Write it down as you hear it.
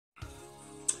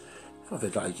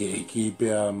Whawheta ki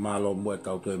pia malo mua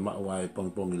tau tue mauai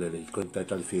pongpongi lele. Koe tai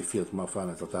tali whia ma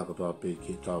whanga ta tāko toa pe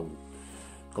ki tau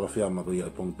Kalofiama ko ia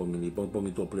pongpongi ni.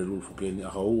 Pongpongi tō pere lulu fuke ni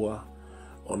ahaua.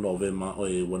 O novema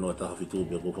oe wanoa taha whitu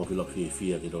pia ko whawhila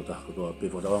whia ki tō tāko toa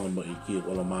pe. Whatawanga mo i ki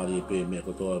ola maari e pe mea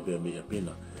kotoa pia mea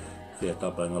pina. Whia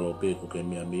tapa ngalo pe ko ke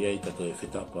mea mea i tato e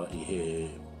whetapa i he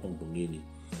pongpongi ni.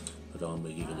 Whatawanga mo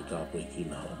i ki kani tāpo i ki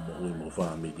na mo ui mo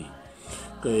whaamidi.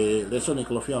 Ke lesoni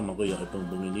Kalofiama ko ia e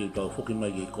pongpongi ni tau whuki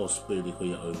mai ki cosplay ko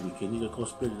ia o weekend ni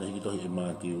cosplay na hiki tohi e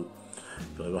Matiu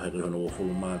ko e wahe ko hono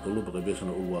fulu mātolu pa ka besa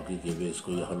no ua ki ke ves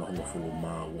ko ia hono hongo fulu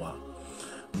māua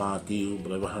Matiu pa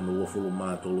ka wahe no fulu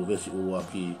mātolu vesi ua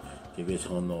ki ke ves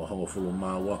hono hongo fulu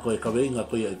māua ko e kaweinga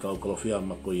ko ia e tau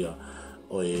Kalofiama ko ia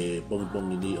o e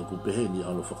pongpongi ni o kupehe ni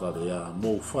alo whakarea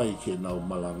mou whai ke nau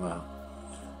Malanga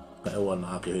ka ewa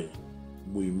na ake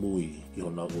mui mui ki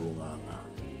hona urunganga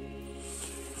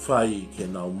whai ke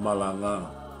nau Malanga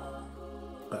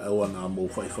ka ewa nā mō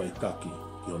whai taki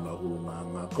ki o nā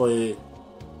urunganga. Koe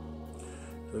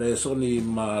resoni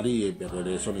maari e pia koe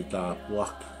resoni tā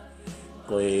puaki.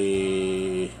 Koe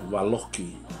waloki,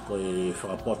 koe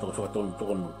whakapota, koe whakatonu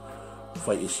tonu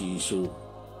whai esi isu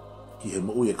ki he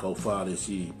mo ue kau whare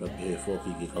si pa ki he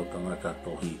whoki ki kau tangata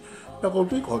tohi. Pia kou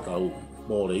tui ko tau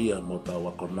mōre ia mō tau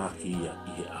akonaki ia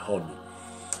i he ahoni.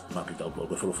 Maki tau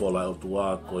koe wholofola o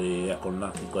tua, koe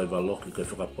akonaki, koe waloki, koe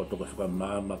whakapoto, koe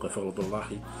whakamama, koe whakaloto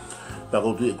lahi.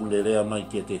 Pako tui e kune rea mai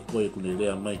ki te koe, kune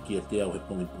rea mai ki te au he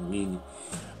pongi pungini.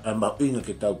 Ai mauinga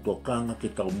ke tau tokanga,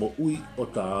 ke tau mo ui o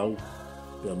tau,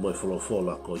 pia moe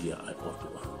wholofola ko ia ai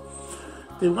otua.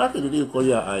 Te ngake ni riu ko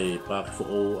ia ai pāki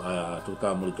whoko a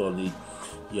tukata moritoni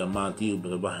ia Matiu,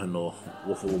 pia wahe no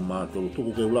wafuru mātolu.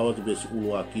 Tuku ke ulawa te besi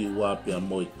ulua ki ua pia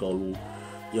moe tolu.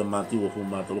 Ia Matiu fu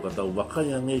mātolu ka tau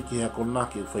wakaya ngai ki hako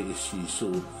nake whai e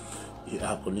sisu i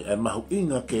hako ni e mahu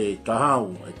inga ke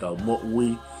tahau e tau mo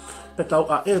ui pe tau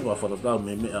a ewa whatatau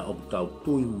me mea o tau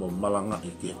tui mo Malanga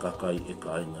i ki he kakai e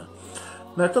kainga.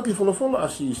 Nā toki wholofola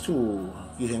a sisu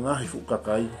ki he ngahi fu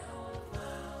kakai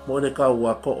mo ene kau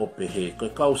a ko o pehe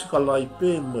koe kau sikalai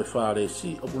pe mo e whare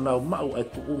si o punau mau ai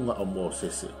tuunga o mo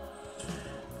sese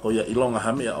ko ia ilonga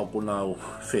hamea o punau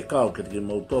whekau ke te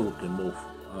mau tolu ke mau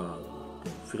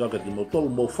whikaka ki mo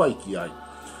tolu mo whai ki ai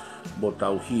mo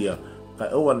tau hia ka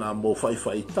ewa nā mo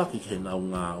whai taki ke nau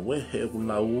ngā we he eku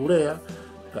nā urea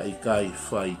ka i kai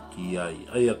whai ki ai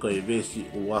aia ka e vesi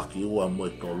uaki ua mo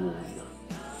e tolu ia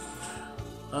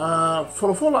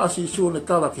wholofola asi isu ne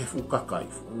tala ke whukakai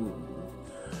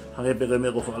hange peka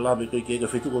mea ko whakalabe koe ke eka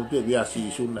whetuko pia vi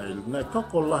asi isu na e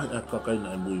toko lahi a kakai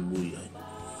na e mui mui ai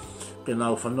ke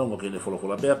nau whanongo ke ne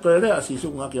wholofola pia koe rea asi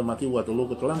isu ngaki a Matiu a tolu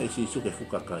ko tolange asi isu ke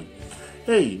whukakai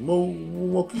hei,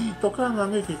 mo ki tokanga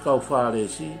nge ke kau whare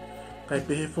si, kai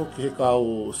pehe whoki he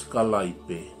kau skalai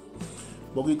pe.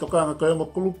 Mo ki tokanga koe mo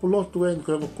kulupu lotu en,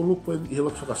 koe mo kulupu en i he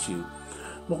lotu whakasiu.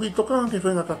 Mo ki tokanga ke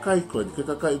whenga kakai koe, ke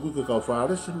kakai kui ke kau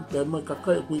whare si, pe mo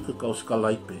kakai kui ke kau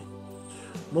skalai pe.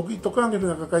 Mo ki tokanga ke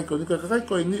whenga kakai koe, ke kakai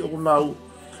koe ni oku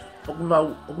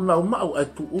nau mau ai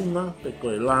tuunga, pe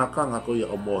koe lākanga koe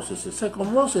o Mosese. Se ko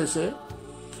Mosese,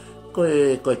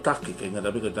 koe taki ke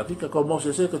ngana koe taki ka ko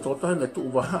Mosese ke totahi na tu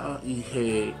wahaa i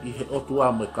he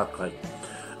otua mo kakai.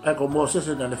 Ai ko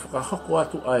Mosese na ne whakahoko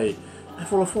atu ai e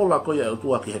wholofola koe ai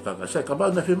otua ki he kakai. Sai ka mau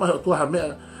na whimahi otua ha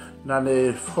mea na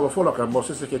ne wholofola ka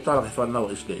Mosese ke tala ke whanau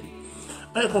Israeli.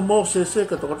 Ai ko Mosese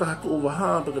ke totahi tu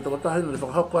wahaa pe ke totahi na ne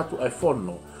whakahoko atu ai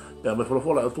whono pia me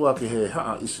wholofola otua ki he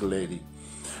haa Israeli.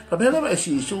 Ka mea lewa e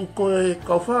si isu koe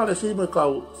kau whare si mo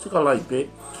kau sikalai pe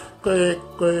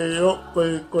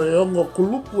koe ongo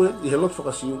kulupu i he lotu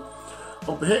whakasiu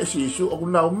o pehe si isu o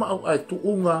kunau mau ai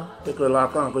tuunga pe koe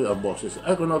lākanga koe a Mosese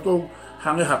ai koe nau tolu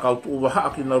hange hakau tuu wahaa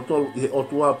ki nau tolu i he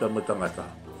otua pe mo tangata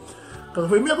ka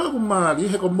whai mea koe ku maari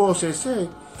he ko Mosese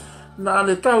na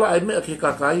ane tala ai mea ki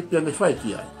kakai pia nge whai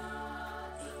ki ai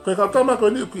koe kau tama koe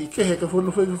ni uki i kehe ka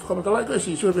whunu whai whakamatalai koe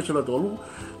si isu e pechana tolu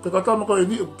koe kau tama koe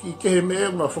ni uki i kehe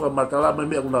mea una whakamatalai me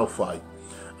mea una whai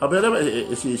a bera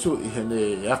e si isu i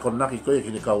hene akonaki koe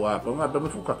ki ne kau ako ngā pe me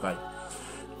whukakai.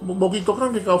 Mo ki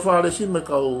tokang ki kau whare si me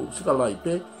kau sikalai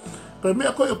pe, koe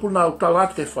mea koe upu nau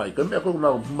talat ke whai, koe mea koe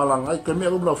nau malangai, koe mea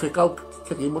koe nau whekau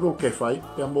ke ki muru ke whai,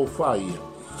 pia mou whai ia.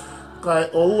 Kai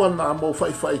o ua nā mou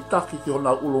whai taki ki ho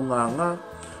nau ulunganga,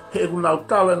 he eku nau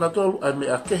tala na tolu ai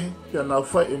mea kehe, pia nau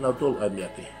whai e nau tolu ai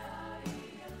mea kehe.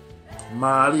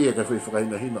 Maari e ka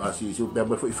whakaina hino asi isu, pia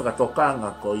me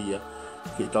whakatokanga ko ia,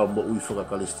 ki tau mo ui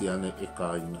whakakalistiane e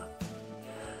kāinga.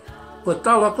 Koe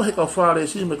tau ako he kau whare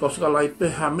si me kau sikalai pe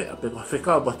ha mea pe koe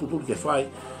whekau ba tuturi ke whai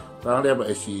tāna rewa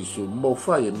e si isu mou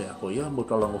whai e mea koe ia mo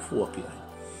talango fua ki ai.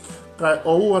 Kai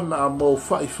o ua na mou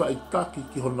whai taki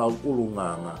ki ho nau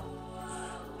ulunganga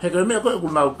He kai mea koe ku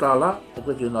nau tala, o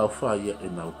koe ke nau whaia e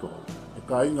nau tōru. E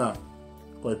ka inga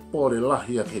koe pōre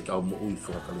lahia ke tau mo ui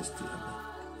whakakalestia.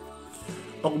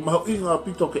 O ku maho inga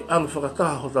pito ke alu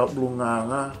whakataha ho tau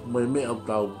ulunganga, mo e mea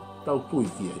au tau tui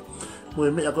ki ai. Mo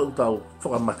e mea koe u tau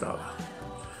whakamatala.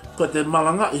 Koe te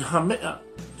malanga i ha mea,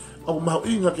 o ku maho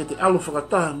inga ke te alu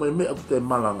whakataha, mo e mea ku te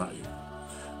malanga i.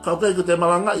 Ka koe ko te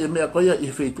malanga i e mea koe i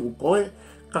he wheitu koe,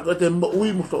 ka koe te mo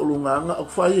ui mo tau ulunganga, o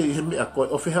ku whaia i he mea koe,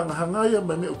 o whihanga hangaia,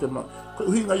 mo e mea u te malanga. Koe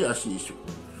uhinga i asisu.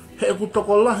 He ku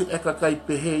toko lahi e ka kai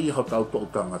pehe i ho tau tau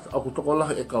tangata. O ku toko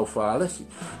lahi e kau whaalesi.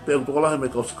 Pe ku toko lahi me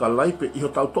kau skalai pe i ho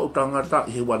tau tau tangata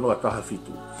i he wanoa taha fitu.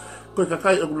 Koe ka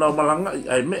kai e ku nau malanga i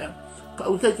ai mea. Ka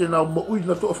u kei ke nau mo ui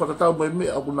na toa whakatau mo e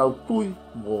mea o ku nau tui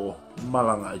mo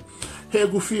malanga i. He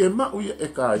ku fie mau i e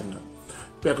ka inga.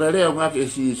 Pe ka rea ngake e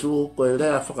si isu, koe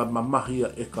rea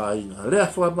whakamamahia e ka inga. Rea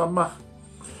whakamamahi.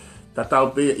 Tatau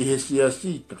pia i he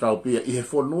siasi, tatau pia i he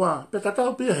whonua, pe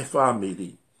tatau pia he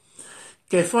whamiri.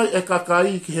 Ke whai e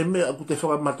kakai ki he mea aku te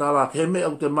whakamatala, ki he mea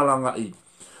aku te malanga i.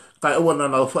 Kai uana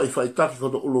nau whai taki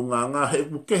koto ulunganga, he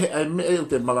ku kehe ai mea u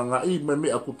te malanga i, me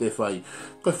mea aku te whai.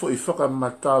 Kai whai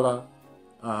whakamatala,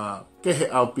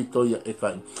 kehe au pitoia e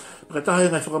kai. Paka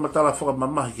taha ngai whakamatala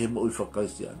whakamamahi ki he mo ui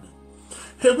whakaisiane.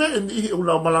 He mea e ni ihi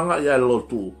unau malanga i ai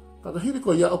lotu. Kata hiri ko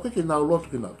ia oke ke nau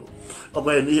lotu ki nau. O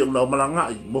kai ni unau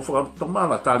malangai mo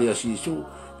whakatamala tali a sisu.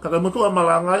 Kaka mutua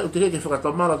malangai o te ke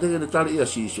whakatamala te ke tali a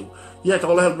sisu. Ia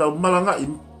tako lehe unau malangai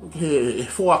ke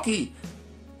whoaki.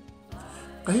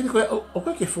 Ka hiri ko ia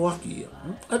oke ke whoaki ia.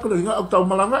 Ai kono hinga au tau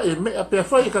malangai mea pia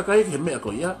whai ka kai ke mea ko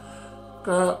ia.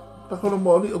 Ka kono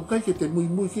mōni o kai ke te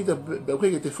mui ki te o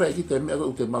kai ke te whai ki te mea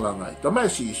ko te malangai. Ta mai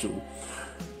sisu.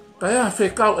 Ka ia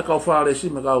whekau e kau whare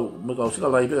si me kau sika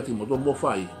lai peka ti mo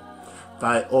whai.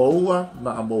 Kai oua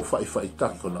na a mou whai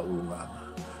taki ko na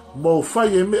ulunganga. Mou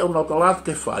whai e mea o nau talat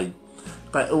ke whai.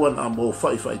 Kai oua na a mou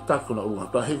whai taki ko na ulunganga.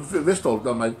 Ta he vestol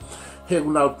tamai, he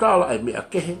unau tala e mea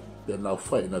kehe, pe nau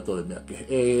whai na tole mea kehe.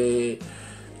 E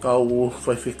kau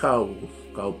whai whikau,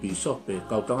 kau pisope,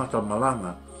 kau tangata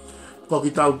malanga. Ko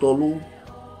ki tau tolu,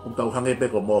 tau hange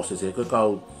pe ko Moses e,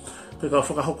 kau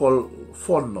whakahoko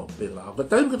whono pe la. Ka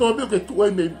taim ke toa pio ke tuai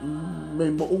me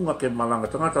mo unga ke malanga,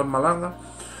 tangata malanga.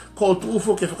 Ko tu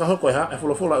ufo ke whakahoko e ha, e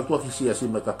wholofola e tua ki sia si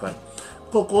me kakai.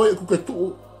 Ko koe ku ke tu,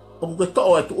 o ku ke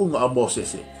toa e tu unga a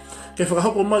Moses e. Ke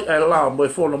whakahoko mai ai la mo e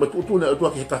whono me tu utune e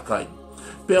tua ki he kakai.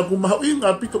 Pe aku maho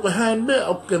inga pito ke hae mea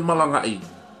o ke malanga i.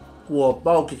 Kua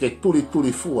pao ki ke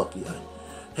tuli fua ki ai.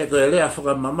 He koe lea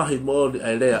whakamamahi mo ni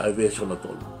ai lea ai vesona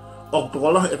tolu. O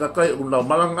tukolahi e kakai o nau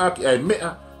malanga ki ai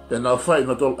mea, pe nau whai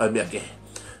na tolu ai mea ke.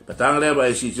 Pe tanga lea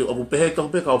ba e si o ku pehe tohu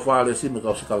pe kau whaale si me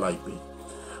kau sikalai pe.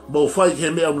 Mo whai ke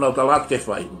mea unau talat ke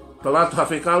whai. Talat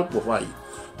hawhekau po whai.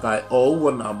 Kai o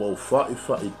ua na mo whai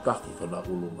taki ko na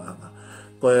ulunganga.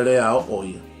 Koe rea o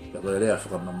oia. Koe rea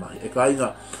whakamamahi. E ka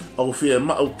inga au whie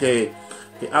mau ke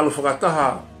alu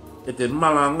whakataha e te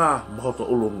malanga mohoto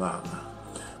ulunganga.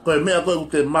 Koe mea koe u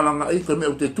te malanga i, koe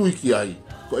mea u te tuiki ai.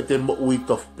 Koe te mo ui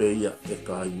tof pe ia e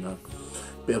ka inga.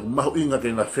 Pe aku mahu inga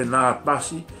ke na whenā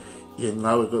pasi i e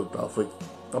ngau e koe u tau whai.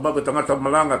 Ka mau ke tangata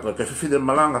malanga koe, ke whiwhide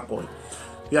malanga koe.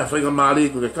 Ia whainga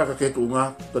maari ko ke kaka ke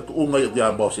tuunga, ka tuunga i o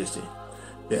kia Moses e.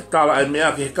 Pea tala ai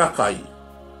mea ke he kakai,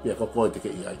 pea ko koe te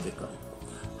ke i ai te kai.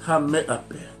 Ha mea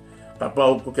pe, ka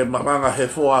pau ko ke malanga he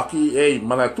whoaki, ei,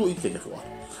 mana tui ke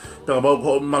whoaki. Pea pau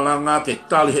ko malanga ke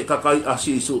tali he kakai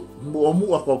asisu,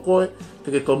 mua ko koe,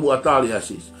 ke to mua tali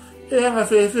asisu. E hanga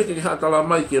whewhe ke hatala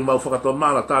mai ke mau whakato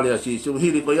mala tali asisu,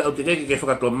 hiri ko iau te ke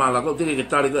whakato mala, ko te ke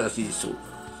tali ko asisu.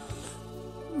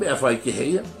 Mea whai ke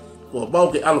heia. Ko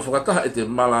bau ke alu whakataha e te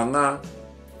malanga,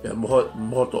 pia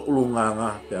mohoto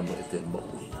ulunganga, pia mo e te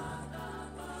mohui.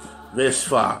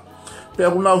 Vesfa.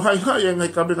 Pia unau hai e ngai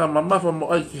kamena mamafa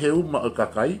mo ai ki he uma o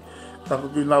kakai,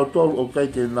 tako ki nau tolu o kai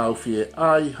ke nau fie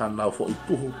ai, ha nau fo i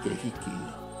tuhu ke hiki.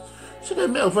 Sika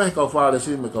mea whahe kau whaare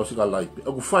si me kau sika laipe,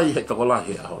 o ku whai he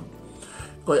takolahe ahon.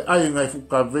 Koe ai ngai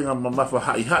fuka venga mamafa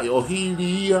hai o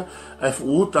hili ia, ai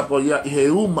fuuta ko ia i he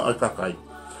uma o kakai.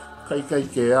 Kai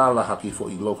ke ala haki fo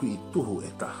i lohi i tuhu e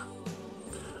taha.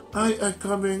 Ai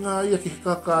kamenga ia ki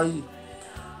kakai.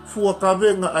 Fua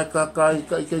kavenga ai kakai,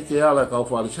 kai ke ala kau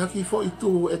whaalis. Haki fo i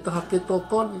tuhu e taha ke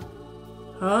tokoni.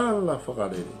 Hala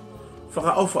whakarere.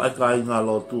 Whakaofa ai kai ngā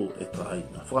lotu e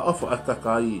kaina. Whakaofa ai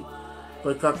kakai.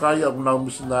 Koi kakai au nau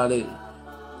misinare.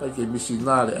 Kai ke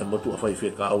misinare ai motu a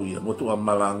whaiwheka au ia. Motu a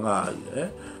malanga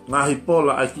ia. Ngahi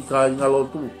pola ai ki kai ngā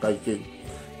lotu. Kai ke.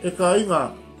 E kai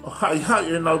ngā. O hai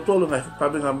e nau tolu ngai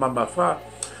whakabenga mama wha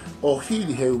o hili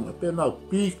he unga pe nau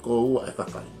piko ua e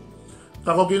kakai.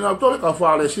 Ka ko ki nau tolu ka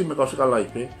whaale si me ka sika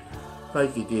laipe kai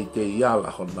ki te iala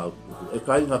hona e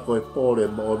kai nga koe pore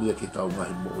mo olia ki tau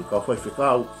ngahi mo i kau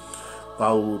whaiwhikau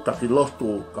kau taki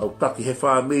lotu kau taki he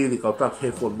whamiri kau taki he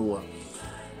whanua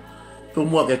tu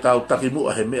mua ke tau taki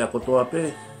mua he mea kotoa pe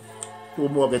tu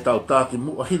mua ke tau taki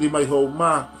mua hiri mai hou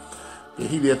mā ke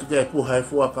hiri atu ke puha he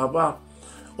fua ka wā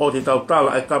o te tau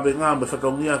tala e kawe ngā me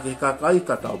whatongia ki he kakai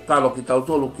ka tau talo ki tau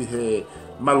tolu ki he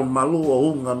malu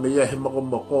o unga me ia he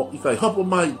moko i kai hopo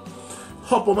mai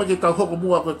ke tau hopo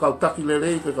mua koe kau taki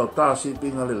lelei koe kau tāsi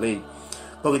pinga lelei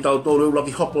koe ki tau tolu eula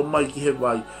ki hopo mai ki he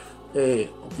vai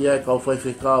o ki ai kau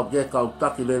whaiwhikau ki ai kau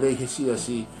taki lelei he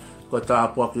siasi koe tā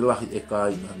apua ki lahi e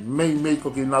ka inga mei ko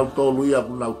ki nau tolu ia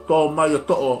ku nau tō mai o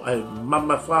to'o ai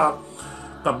mama whā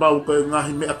ka bau koe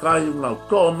ngahi mea kai nau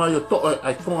tō mai o to'o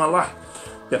ai konga lahi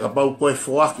pe ka bau koe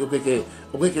whoaki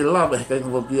o ke lava he kai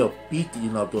ngau kia piti i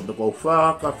nau tō me kou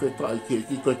whā ka whekai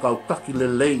ki koe kau taki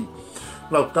lelei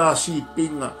lau tāsi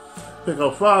pinga pe kau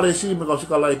whāre si me kau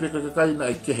sikalai pe ka kaina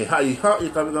e ke he hai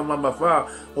ka winga mama whā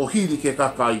o hiri ke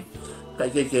kakai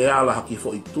kai ke ala haki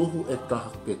fo i tuhu e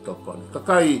taha ke tokoni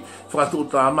kakai whakatu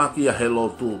ta maki a he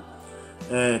lotu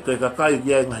koe kakai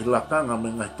kia ngahi lakanga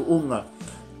me ngahi tuunga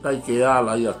kai ke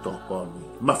ala ia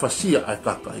tokoni mawhasia ai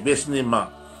kakai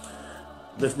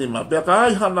besni ma bea ka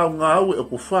ai hanau ngā au e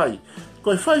ku whai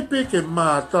koe whai pe ke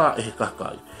mātā e he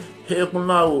kakai he e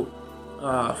kunau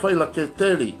whai la ke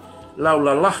teri lau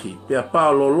la lahi pea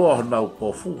pālo loa nau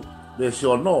kofu le si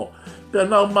ono pea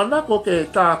nau manako ke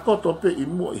tā koto pe i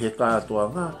mua i he kātoa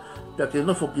ngā pea ke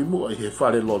nofo ki mua i he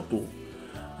whare lotu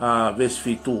ves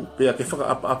fitu pea ke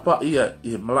whaka apa ia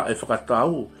i he mala e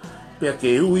whakatau pea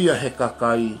ke uia he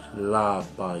kakai la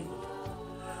pai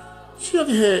sia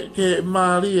ke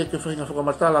maari e ke whainga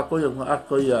whakamatala koia ngā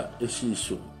ako ia e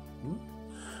sisu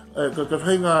ke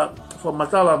whainga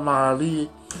whakamatala maari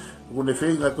kune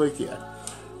whainga koe ki a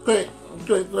koe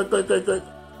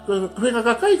whainga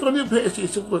kakai kone pe e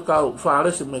sisu koe kau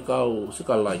whaarese me kau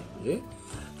sikalai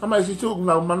kama e sisu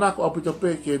ngau manako apito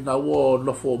pe ke na wo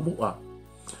nofo mua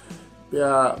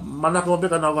pea manako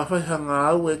mapeka na whaiha ngā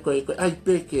au e koe ai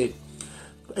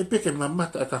peke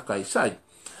mamata e kakai sai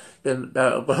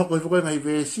ko hoko i ngai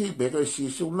vesi be ko si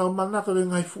su na mana ko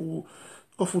ngai fu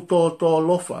ko fu to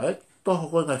lofa to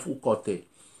hoko ngai fu kote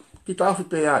ki ta fu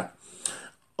pe ai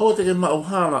o te ke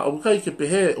mauhana o kai ke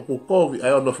pehe o ku kovi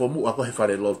ai ono fo mu a ko he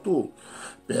fare lo tu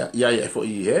pe ia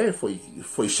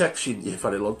foi section i he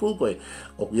fare lo tu ko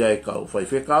o ia e ka foi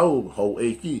fe ka o ho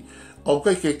e ki o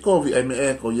kai ke kovi ai me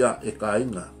e ko ia e ka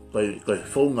inga ko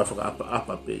fo nga fa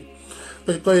apa pe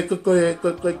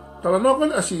koe tala no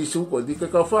koe asi isu koe di koe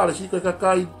kau whaare si koe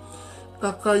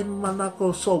kakai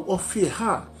manako so o fie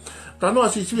ha tano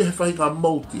asi isu he whahinga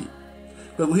mauti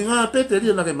koe kuhinga pete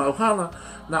ria na ke mauhana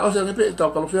na ose ange pe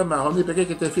tau Kalofiama honi pe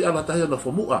ke te fi ala tahi ana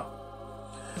fomua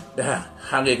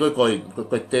hange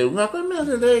koe teunga koe mea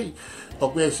lelei o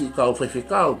koe si kau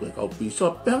whaiwhikau koe kau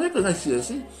piso pe hange koe ngai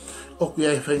si o koe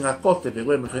ai whahinga kote pe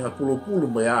koe me whahinga pulu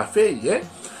mo e a whei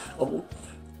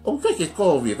o kai ke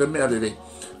kovi ke mea lelei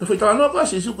no foi tala no ka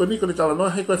si su ko ni ko tala no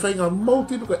he ko fai nga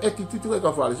mauti ko attitude ko ka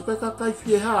fale ko ka kai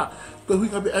fie ha ko hui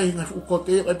ka be ai nga fu ko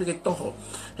te ai pe ke toho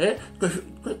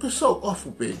ko so off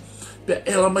pe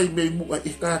ela mai me mu ai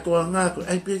ka to nga ko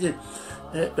ai pe ke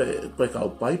ko ka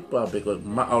pai pa pe ko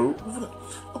ma au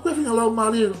ko fi nga lau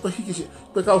mali ko hiki si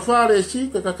ko ka fale si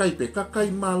ko ka kai pe ka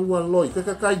kai malua loi ko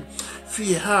ka kai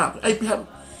fie ha ai pe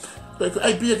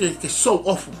ai pe ke so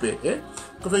off pe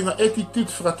ko venga attitude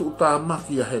fratu ta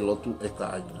maki a helo tu e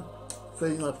ka ainga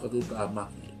venga fratu ta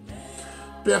maki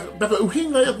pe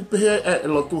uhinga ia ku pe e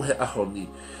lo tu he ahoni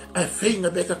ai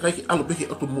venga be ka kai alo be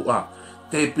o tu mua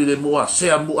te pile mua se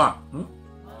mua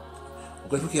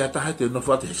ko ke ata ha te no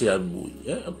fate se mui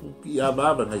ku ki a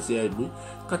baba ngai se mui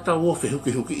ka ta wo fe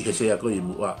huki he se ko i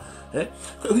mua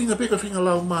ko uhinga be ka venga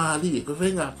la mali ko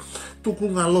venga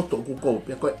tuku ngā loto ku kou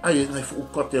pia koe ai ngai fu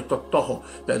kote to toho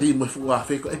pe ri mo fu a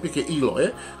fe ko e peke ilo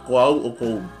ko au o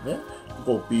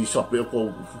ko pi so pe ko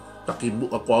taki mu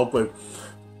ko au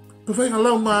ko fe ngā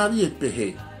lau mari e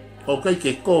pehe o kai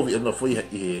ke kovi ana foi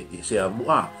e se a mu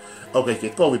a o kai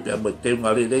ke kovi pe mo te ngā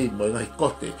le mo ngai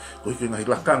kote ko ke ngai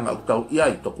lakanga o tau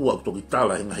iai to ku to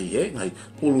kitala ngai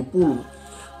pulu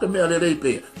ke me ale rei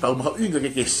pe tau ma inga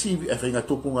ke sivi e fe ngā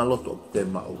tuku ngā loto te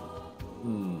mau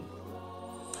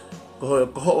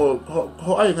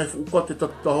ko ai ngai fu ko te to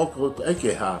ko ai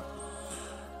ke ha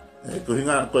ko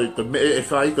hinga ko me e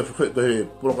fai ko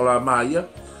prokala maia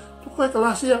to ko ka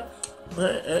lasia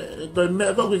ko me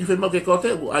ko ke fe mo ke ko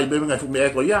te ai be ngai fu me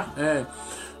ko ya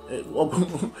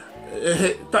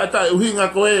ta hinga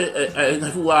ko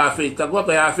ngai fu a fe ta ko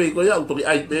pe a fe ko ya to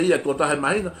ai be ya to ta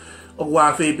mai o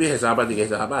wa fe pe sabat ke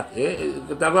sabat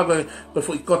ta wa ko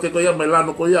fu ko te ko ya me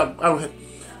lano ko ya al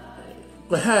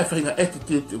ko ha fa nga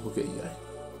attitude ko ke ya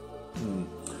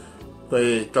ko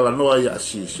ta no ya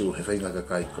si su he fa nga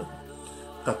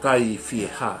ka kai fi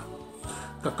ha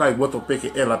ka kai woto pe ke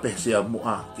ela pe se mu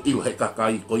a ke ilo he ka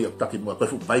kai ko ya ta ki mo ko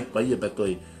fu pai pai be ko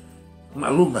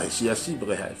malunga si asi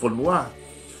be ha fo noa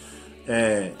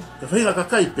ka fa nga ka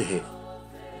kai pe he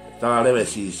ta leve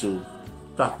si su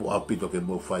tapu apito ke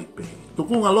mo fai pe tu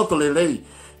kunga loto le lei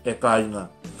e kainga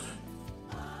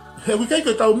he wi kai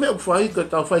ke tau me fai ke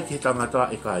tau fai ke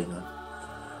tangata e kainga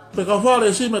pe ka fare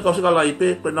si me ka se kala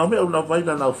ipe pe na me una vai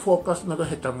na focus na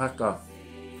he tangata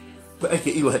pe e ke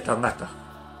ilo he tangata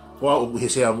wa o he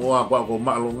se amoa wa ko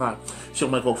malonga se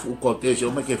me ko fu ko te se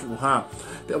me ke fu ha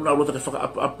te una loto ke fa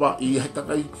apa I he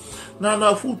tangai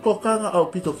na fu tokanga au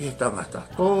pito ke tangata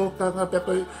tokanga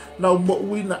pe na mo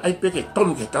wina ai pe ke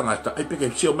tonu ke tangata ai pe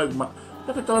ke se me ma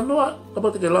pe ke tala noa ka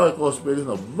pa te lao ko speli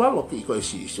no valo ki ko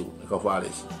si su ka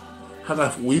fales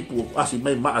hanga fu ipu asi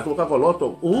mai ma to ka ko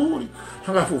loto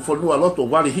hanga fu fo no loto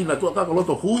wali hina to ka ko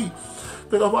loto hui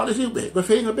pe ka fales be ko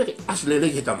fe nga pe asi le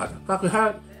ke tangata ka ko ha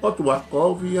o tua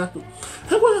ko via tu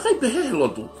he ko kai pe he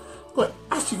loto ko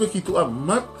asi ko ki tu a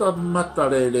mata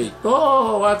le to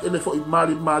wat ele fo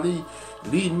mari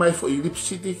li mai fo lip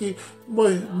city ki mo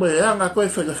anga ko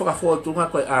fa foto nga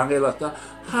ko angela ta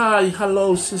hi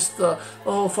hello sister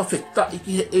oh fa fetta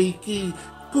iki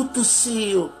good to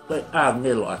see you ko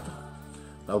angela ata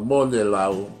la monde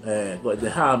lao ko de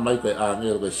ha mai ko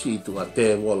angela ko si tu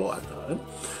ate wolo ata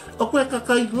o ko ka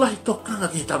kai lai to kanga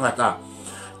ki tangata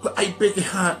ko ai pe ke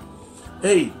ha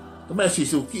me si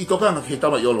su ki to kanga ki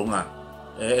tama yolonga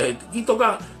ki to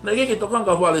kanga na ke to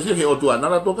kanga wale si ke o tua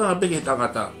na to kanga pe ke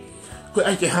tangata ko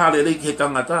ai ke hale le ke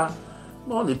tangata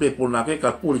mo ni pe puna ke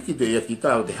ka puli ki te ya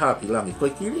kita de ha ki langi ko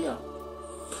kiria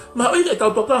ma oi ke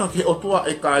tau toka ke o tua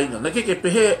e kaina na ke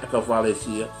pehe ka vale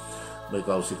sia me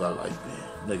ka usi ka lai pe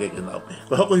na ke na pe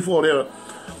ko ko i fore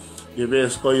e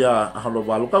ves ko ya halo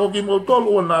valo ka ko ki mo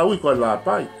tolu na ui ko la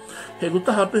pai he ku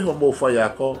ta pe ho mo fa ya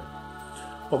ko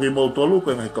ki mo tolu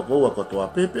ko ngai ko ko to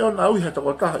pe na ui he to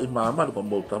ko ta I mama ko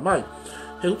mo ta mai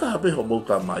he ku ta pe ho mo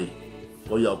ta mai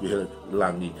ko ya ki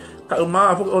langi ka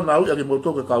ma fo o na ui ki mo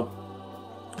to ka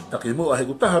takimu he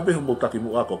ku ta pe ho mo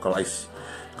takimu ko kalais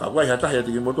ka wai hata he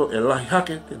te moto e lai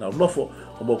hake te na lofo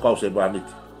o mo kau se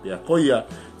baniti pia koia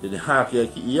te ne hake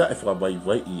ki ia e fra vai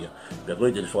ia pia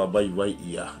koia te fra vai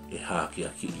ia e hake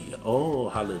ki ia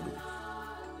oh hallelujah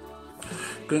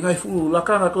ke ngai fu la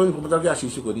kana ko mo ta ga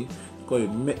si ko ni ko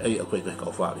me ai ko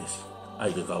ka faris ai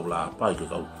ka la pai ka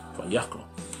fa yako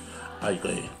ai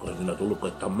ko na to ko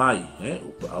tamai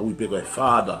au pe ko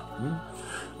fada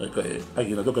ai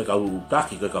na to ka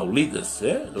taki ka leaders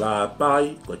la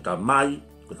pai ko tamai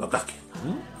ko taki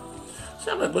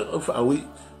sabe ko fa wi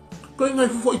ko ngai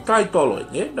foi tai tolo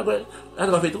na ko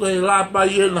ana feito ko la pa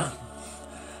yena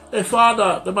e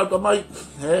fada te mai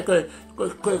ko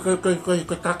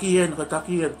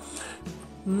taki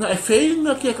na e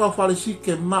feinga ke ka fale si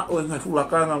ke ma o ngai fu la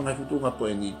kanga ngai fu tunga ko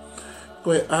ni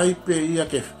ko ai pe ia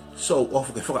ke so off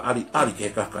ke fa ali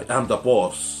ke ka I'm the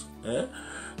boss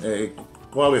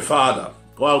ko ave fada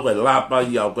ko ave la pa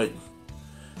ia ko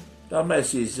ta me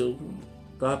si so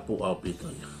ka po au pito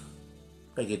ya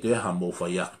ka ke te ha mo fa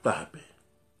ya ta pe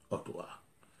o tua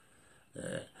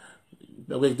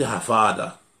na we te ha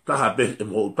fada ta ha pe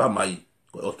mo ta mai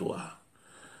ko o tua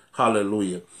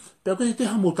hallelujah pe ke te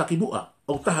ha mo taki bua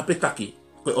o ta ha pe taki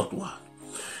ko o tua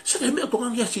se ke me to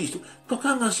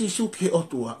kanga si su ke o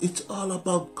tua it's all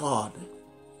about God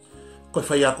ko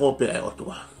fa ya ko pe o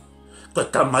tua ko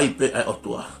ta mai pe o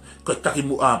tua ko taki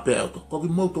mu a pe o tua ko ki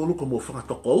mo to lu ko mo fa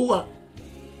to ko ua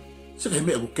se ke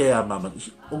me ke a mama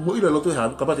o mo ira lo to ha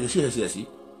ka pa te si ke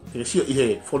si I he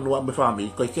fono me fami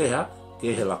ko ke ha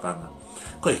ke he la kanga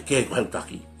ko ke ko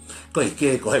taki ko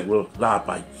ke ko he la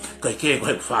pai ko ke ko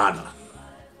he fana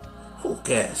who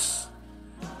cares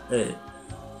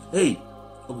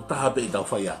o ta be ta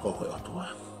fa ya ko tua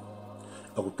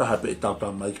o ta be ta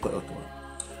mai ko tua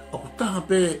o ta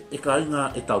be e ka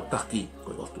inga e ta taki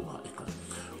ko tua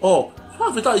o fa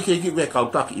vita I ke we ka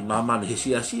taki I mama ne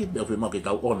si be o ma ke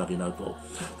ta ona ke na to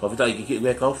fa vita I ke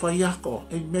we ka fa ya ko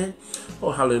amen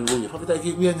oh hallelujah fa vita I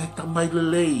ke we ta mai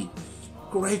le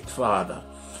great father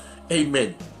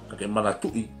amen ka ke mana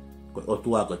tui ko o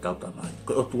tua ko ta mai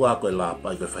ko o tua ko la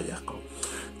pa ko fa ya ko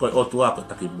o tua ko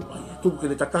taki mu ai tu ke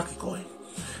ta taki ko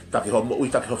taki ho mo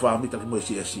taki ho fa mi taki mo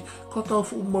si ko ta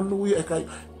fu mo nui e kai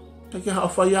taki ha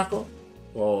fa ya ko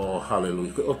oh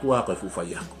hallelujah ko o tua ko fu fa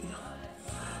ya ko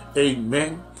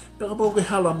amen pero po ke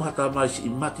hala mata mai si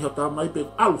mati hota mai pe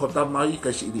al hota mai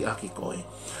ka si di aki koe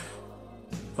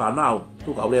whanau,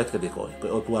 tu kau lea te koe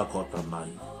o tua kota mai.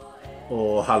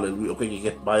 O hallelujah, o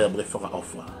ke baia mre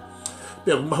whakaofa.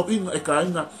 Pea mahu inga e ka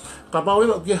inga, ka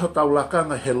mauela o ho tau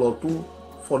lakanga he lotu,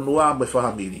 whanua me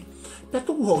whahamiri. Pea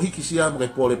tuku ho hiki si ama kai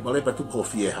pole male, pea tuku ho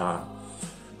fie ha.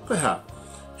 Kai ha,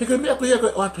 he kai mea koe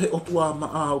o atu he o tua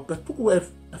maau, pea tuku e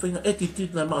whainga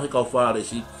etitit na mahu he kau whare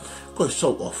si, koe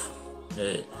show off.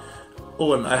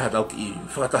 O an ai hatau ki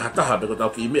whakatahataha me ko tau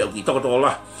ki mea ki toko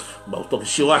la mau toki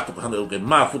sio atu ka hana o ke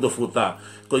maa futa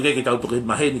ko i kei tau toki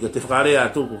maheni ka te whakarea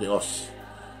atu ko ke osi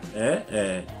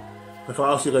me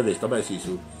whakaosi kai vesta mai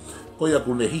sisu ko ia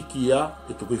kune hikia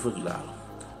e tuku hifo ki lalo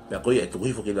mea ko ia e tuku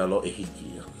hifo ki lalo e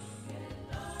hikia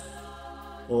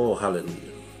oh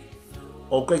hallelujah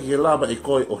o kei ke lama e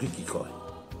koe o hiki koe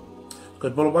ko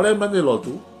i polo male mane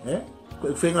lotu ko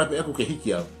i whenga pe aku ke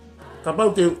hikia ka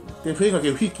mau te whenga ke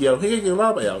hiki au, heke ke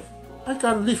lava au. I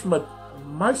can't lift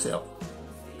myself.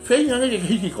 Whenga ke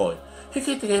hiki koe.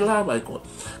 Heke te ke lava e koe.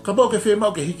 Ka mau ke whenga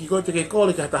ke hiki koe, te ke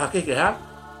kore ke hataha ke ha.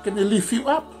 Can they lift you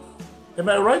up? Am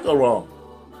I right or wrong?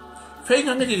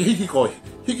 Whenga ke hiki koe.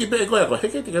 Hiki pe e koe koe.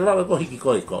 Heke te ke lava koe hiki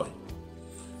koe koe.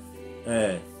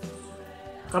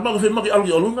 Ka mau ke whenga ke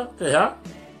aluki olunga, te ha.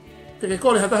 Te ke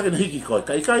kore hataha ke hiki koe.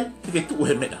 Kai kai, te ke tuu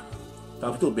he mea. Ta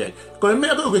putu bea. Koe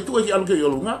mea koe ke tuu e ki aluki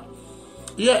olunga.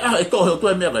 Ia e tohe o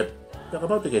tue mea kai. Pea ka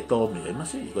mau te ke tō mea,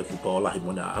 masi, i koe ki tō lahi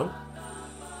mona au.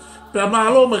 Pea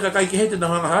maalo me ka kai ki hete na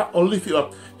hangaha, o lift you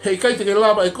up. Hei kai te ke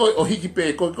lava e koe, o hiki pe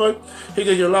e koe koe. Hei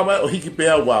kai te lava o hiki pe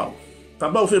au wau. Ka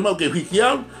mau whi mau ke hiki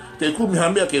au, te kumi ha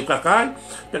mea ke kakai.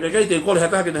 Pea kai te kore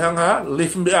hataha ke na hangaha,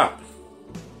 lift me up.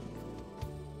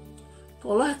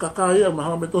 Tō lahi kakai ia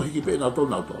maha me tō hiki pe nau tō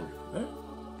nau tō.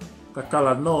 Ka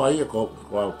tala noa ia ko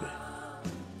aupe.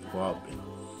 Ko aupe.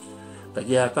 Ta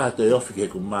kia ta te ofi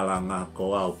ke ku Malanga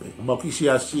ko aupe. Mau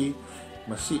kisi asi,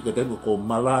 masi ke tengo ko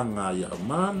Malanga ia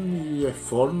mani e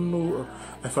fonu,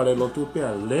 e whare lotu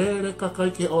pea lere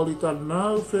kakai ke orita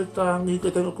nau whetangi ke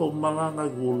tengo ko Malanga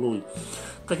gului.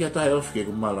 Ka kia ta ofi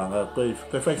ke ku Malanga, koe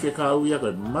whai whekau ia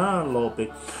koe malope.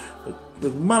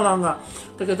 Malanga,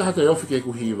 ka kia ta te ofi ke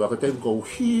ku hiwa, ke tengo ko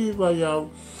hiwa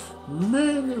iau,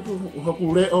 mene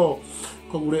ku leo.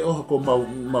 Ko reo ko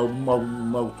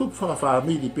mau tup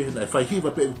family pe na fai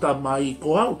hiva pe ta mai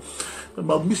ko au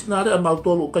mau misnare mau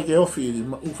tolo ka ke ofi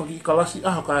u faki kalasi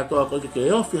ka to ko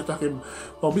ke ofi ta ke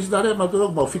mau misnare mau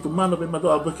tolo mau fitu mano pe mau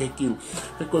abe ke kiu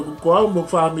ko au mo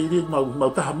family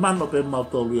mau ta mano pe mau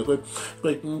tolo ko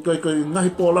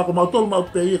ngai pola ko mau tolo mau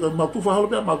pe ko mau tu fa holo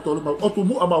pe mau tolo mau otu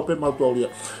mu mau pe mau tolo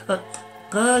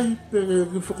kai pe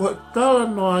ko ta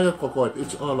no ai ko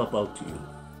it's all about you.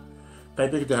 Kai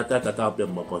peke te hata tatau pe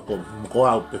mo ko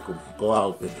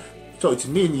aupe. So it's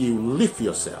mean you lift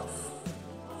yourself.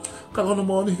 Ka kono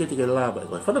mo ni ke te lava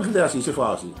ko. Fana ke asi se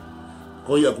fasi.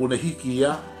 Ko ia kune hiki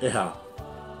ia e ha.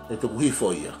 E tu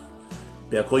hifo ia.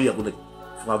 Pe ko ia kune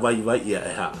vai ia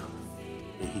e ha.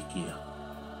 E hiki ia.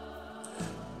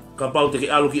 Ka pau te ke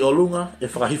alu ki olunga e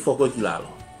whakahifo ko ki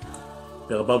lalo.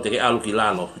 Pe ka pau te ke alu ki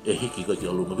lalo e hiki ko ki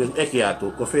olunga. Pe ke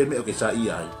atu ko fe me o ke sa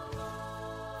ia ai.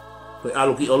 Koe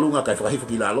alu ki olunga kai whakahifo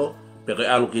ki lalo, pe koe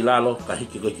alu ki lalo ka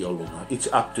hiki koe ki olunga. It's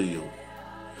up to you.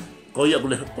 Ko ia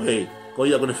kune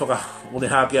kune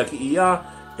hake ki ia,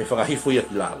 e whakahifo ia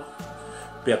ki lalo.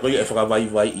 Pe koe ia e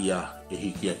whakawai ia, e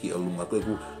hiki ia ki olunga. Koe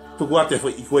ku tuku ate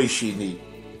equation ni,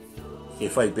 e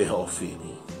whai peha ofi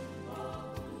ni.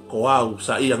 Ko au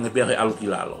sa ia nge peha alu ki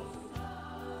lalo.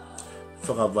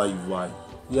 Whakawai.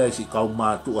 Ia isi kau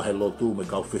mātua he lotu me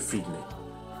kau whiwhine.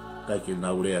 Kai ke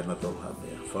naurea na tau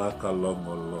hamea.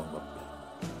 Whakalongo.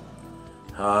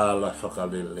 Hala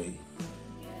whakalelei.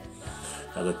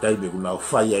 Haka taime ku nau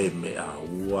whaia e mea.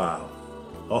 Wow.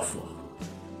 Ofo.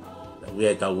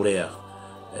 Uea ta urea.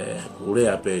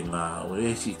 Urea pe ngā.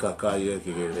 Urea si kakai e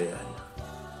ke rea.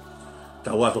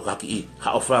 Ta wato kaki i.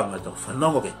 Haofanga tau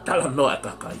whanongo ke tala noa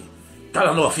kakai.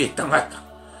 Tala noa whie tangata.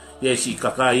 Ie si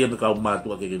kakai e me kau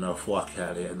mātua ke nau whuake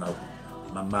harea. Nau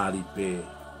mamari pe.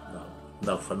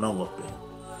 Nau whanongo pe.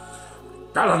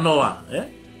 Tala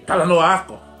noa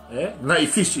ako, na i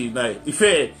fisi, na i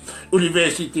fe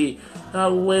university,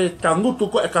 au e tangutu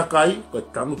ko e kakai, ko e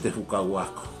tangutu e fukau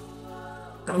ako.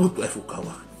 Tangutu e fukau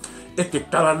ako. E te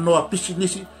tala noa pisi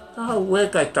nisi, au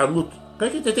e kai tangutu. Kai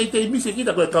ke te teitei misi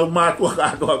kita ko e kau mātua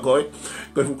ka atoa koe,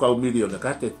 ko e fukau miliona,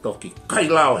 ka te toki,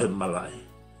 kai lao he malai.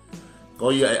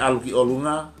 Ko ia e alu ki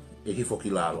olunga, e hifo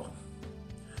ki lalo.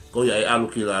 Ko ia e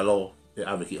alu ki lalo, e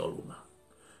ave ki olunga.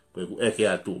 Ko e ku eke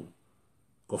atu.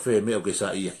 Ko fe me o ke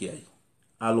sa ia ki ai.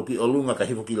 Alu ki olunga ka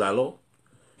hifo ki lalo,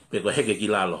 pe ko heke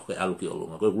ki lalo ke alu ki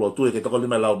olunga. Ko e tue ke toko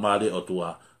lima lau maare o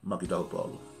tua makita o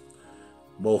tolu.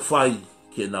 Mo fai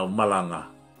ki nau Malanga,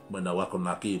 me nau ako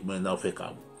naki, me nau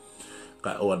whekau.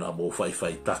 Ka o na mo fai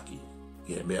taki.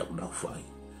 Ki he mea unau fai.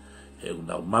 He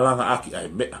unau malanga aki ai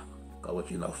mea. Ka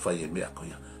waki unau fai e mea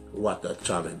koia. What a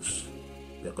challenge.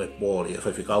 Pea koe pōre, e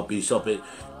whaiwhikau pisa pe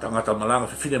tangata malanga,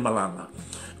 whiwhine malanga.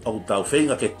 O tau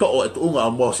whenga ke to'o e tuunga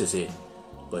o Mosese.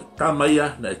 Koe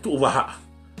tamaia na e tuu waha.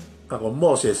 Ka ko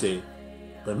Mosese,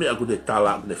 koe mea kune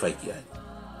tala kune whaiki ai.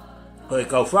 Koe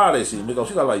kau whare si, me kau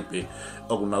sika laipe,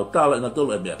 o kunau tala ina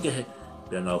tolu e mea kehe,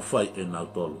 pea nau whai e nau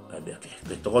tolu e mea kehe.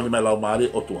 Koe tokoni mai lau maari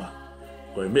o tua.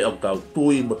 Koe mea o tau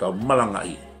tui mo tau malanga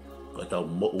i. Koe tau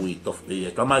mo ui tofu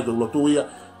e tamai koe lo tuia,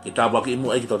 ke tā waki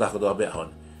imu e ki tau tako toa bea hon.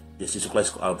 Yes, Jesus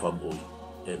Christ ko alfa mui.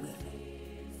 Amen.